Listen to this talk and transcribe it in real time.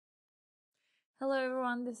Hello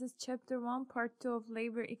everyone, this is Chapter 1, Part 2 of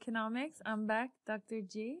Labor Economics. I'm back, Dr.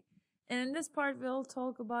 G. And in this part, we'll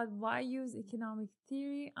talk about why use economic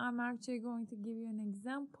theory. I'm actually going to give you an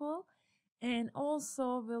example. And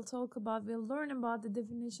also, we'll learn about the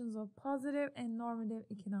definitions of positive and normative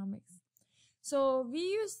economics. So we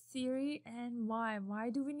use theory, and why? Why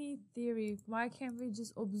do we need theory? Why can't we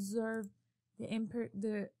just observe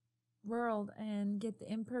the world and get the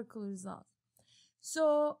empirical results?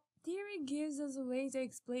 So theory gives us a way to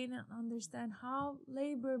explain and understand how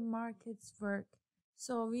labor markets work.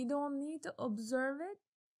 So we don't need to observe it.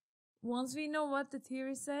 Once we know what the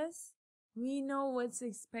theory says, we know what's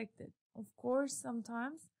expected. Of course,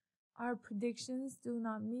 sometimes our predictions do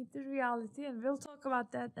not meet the reality, and we'll talk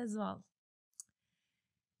about that as well.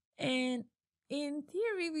 And in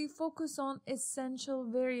theory, we focus on essential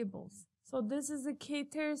variables. So this is a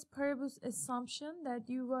ceteris paribus assumption that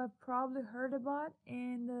you have probably heard about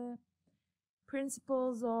in the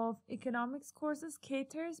principles of economics courses.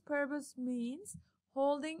 Ceteris paribus means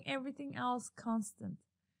holding everything else constant.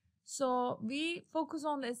 So we focus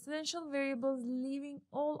on the essential variables, leaving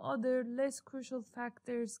all other less crucial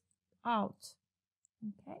factors out.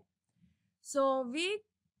 Okay. So we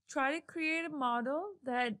try to create a model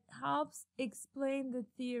that helps explain the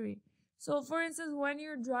theory. So for instance, when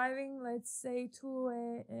you're driving, let's say to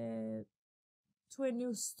a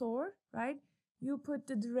new store, right? You put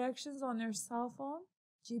the directions on your cell phone,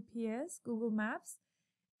 GPS, Google Maps.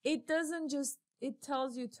 It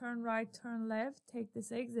tells you turn right, turn left, take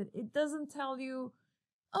this exit. It doesn't tell you,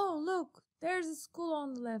 oh, look, there's a school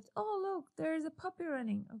on the left. Oh, look, there's a puppy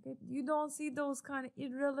running. Okay. You don't see those kind of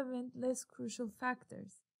irrelevant, less crucial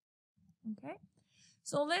factors. Okay.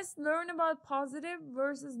 So let's learn about positive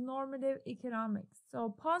versus normative economics. So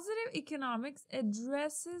positive economics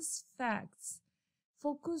addresses facts,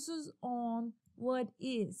 focuses on what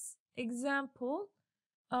is. Example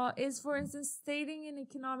is, for instance, stating an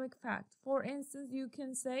economic fact. For instance, you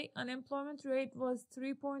can say unemployment rate was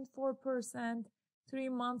 3.4% 3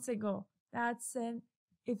 months ago.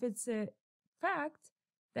 If it's a fact,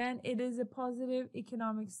 then it is a positive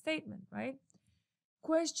economic statement, right?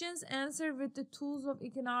 Questions answered with the tools of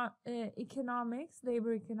economics,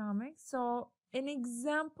 labor economics. So an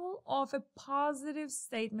example of a positive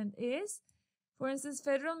statement is, for instance,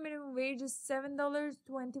 federal minimum wage is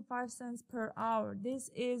 $7.25 per hour. This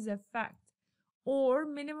is a fact. Or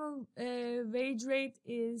minimum wage rate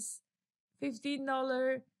is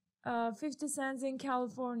 $15.50 in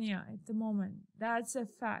California at the moment. That's a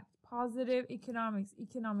fact. Positive economics,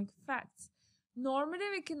 economic facts.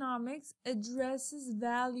 Normative economics addresses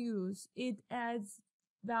values. It adds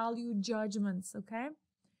value judgments, okay?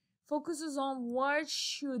 Focuses on what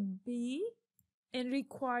should be and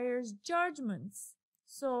requires judgments.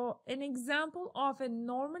 So an example of a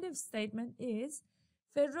normative statement is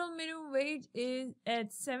federal minimum wage is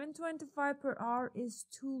at $7.25 per hour is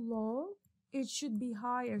too low. It should be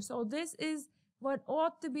higher. So this is what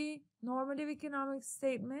ought to be normative economic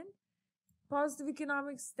statement. Positive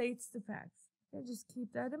economics states the facts. Okay, just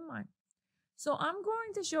keep that in mind. So I'm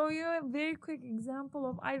going to show you a very quick example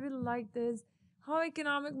of, I really like this, how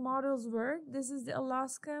economic models work. This is the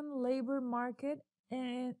Alaskan labor market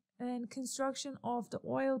and construction of the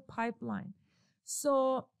oil pipeline.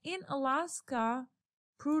 So in Alaska,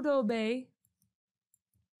 Prudhoe Bay.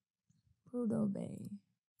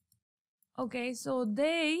 Okay, so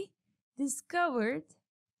they discovered,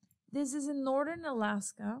 this is in northern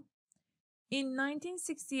Alaska. In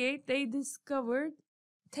 1968, they discovered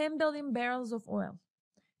 10 billion barrels of oil.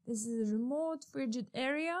 This is a remote, frigid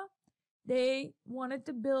area. They wanted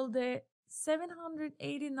to build a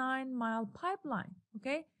 789-mile pipeline,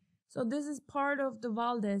 okay? So this is part of the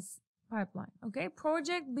Valdez pipeline, okay?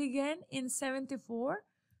 Project began in 74.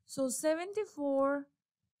 So 74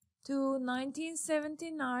 to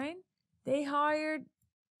 1979, they hired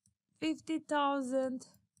 50,000,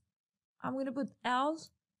 I'm going to put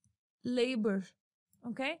labor,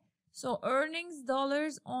 okay? So earnings,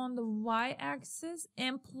 dollars on the y-axis,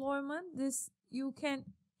 employment, this you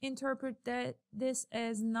can interpret this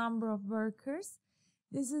as number of workers.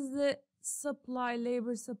 This is the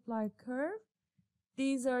labor supply curve.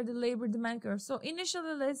 These are the labor demand curve. So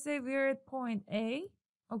initially, let's say we're at point A,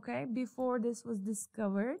 okay, before this was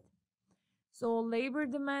discovered. So labor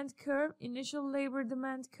demand curve, initial labor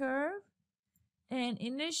demand curve, and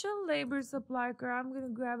initial labor supply curve. I'm going to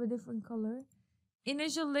grab a different color.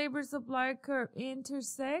 Initial labor supply curve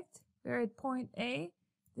intersect. We're at point A.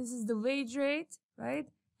 This is the wage rate, right?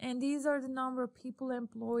 And these are the number of people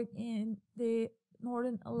employed in the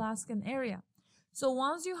northern Alaskan area. So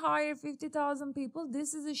once you hire 50,000 people,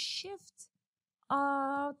 this is a shift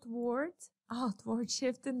outward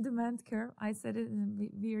shift in demand curve. I said it in a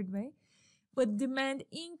weird way. But demand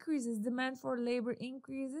increases, demand for labor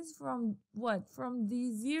increases from what? From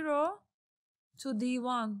D0 to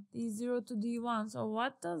D1, D0 to D1. So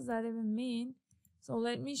what does that even mean? So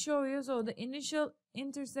let me show you. So the initial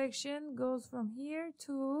intersection goes from here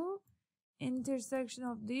to intersection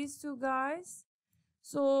of these two guys.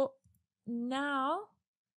 So now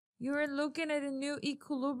you're looking at a new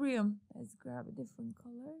equilibrium. Let's grab a different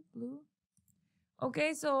color, blue.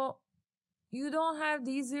 Okay, so you don't have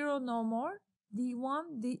D0 no more.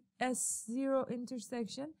 D1, the S0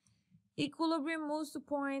 intersection. Equilibrium moves to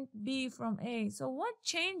point B from A. So what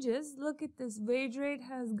changes? Look at this. Wage rate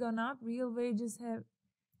has gone up. Real wages have...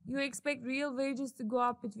 You expect real wages to go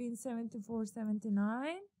up between 74,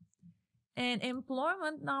 79. And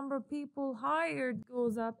employment, number of people hired,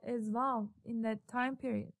 goes up as well in that time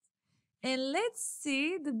period. And let's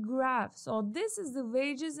see the graph. So this is the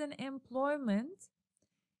wages and employment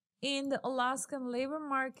in the Alaskan labor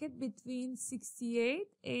market between 68,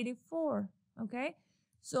 84. Okay.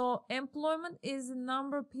 So employment is the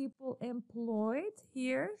number of people employed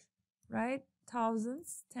here, right?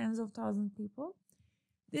 Thousands, tens of thousands of people.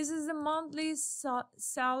 This is the monthly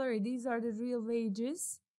salary. These are the real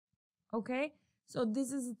wages. Okay. So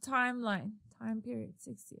this is a timeline, time period,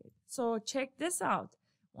 68. So check this out.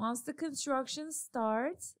 Once the construction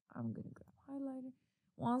starts, I'm going to grab highlighter.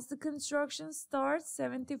 Once the construction starts,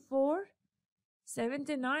 74,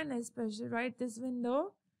 79 especially, right? This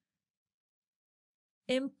window.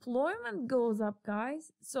 Employment goes up,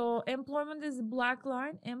 guys. So employment is a black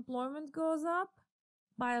line. Employment goes up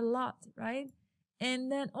by a lot, right?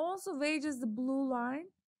 And then also wages, the blue line.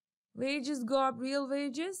 Wages go up, real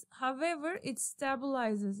wages. However, it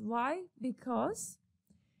stabilizes. Why? Because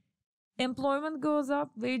employment goes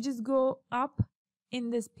up, wages go up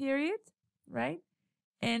in this period, right?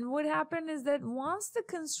 And what happened is that once the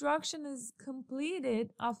construction is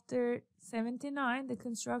completed after 79, the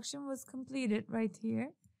construction was completed right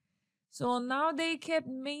here. So now they kept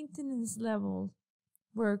maintenance level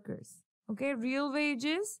workers. Okay, real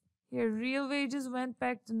wages. Here, real wages went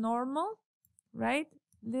back to normal, right?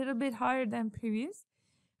 Little bit higher than previous.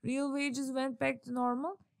 Real wages went back to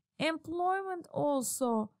normal. Employment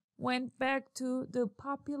also went back to the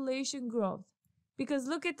population growth. Because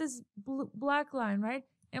look at this black line, right?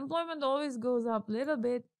 Employment always goes up a little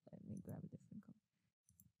bit. Let me grab a different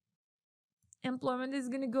color. Employment is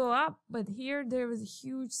going to go up, but here there was a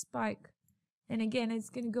huge spike. And again, it's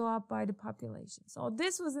going to go up by the population. So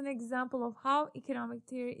this was an example of how economic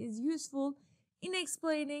theory is useful in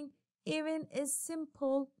explaining even a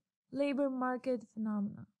simple labor market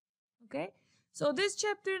phenomena. Okay? So this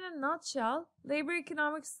chapter in a nutshell, labor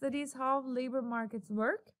economics studies how labor markets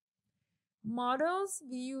work. Models,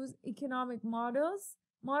 we use economic models.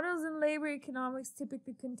 Models in labor economics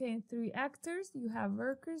typically contain three actors. You have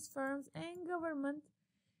workers, firms, and government.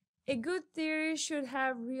 A good theory should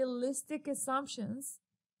have realistic assumptions.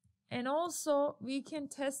 And also, we can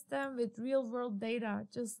test them with real-world data,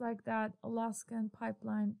 just like that Alaskan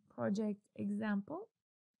pipeline project example.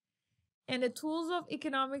 And the tools of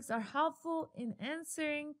economics are helpful in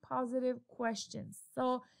answering positive questions.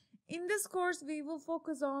 So, in this course, we will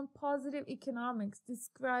focus on positive economics,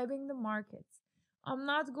 describing the markets. I'm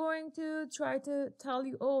not going to try to tell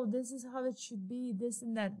you, oh, this is how it should be, this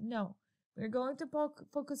and that. No, we're going to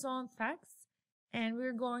focus on facts, and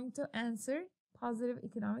we're going to answer positive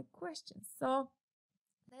economic questions. So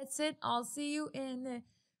that's it. I'll see you in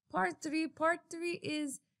part 3. Part 3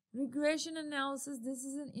 is regression analysis. This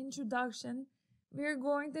is an introduction. We're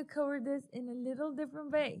going to cover this in a little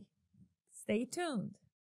different way. Stay tuned.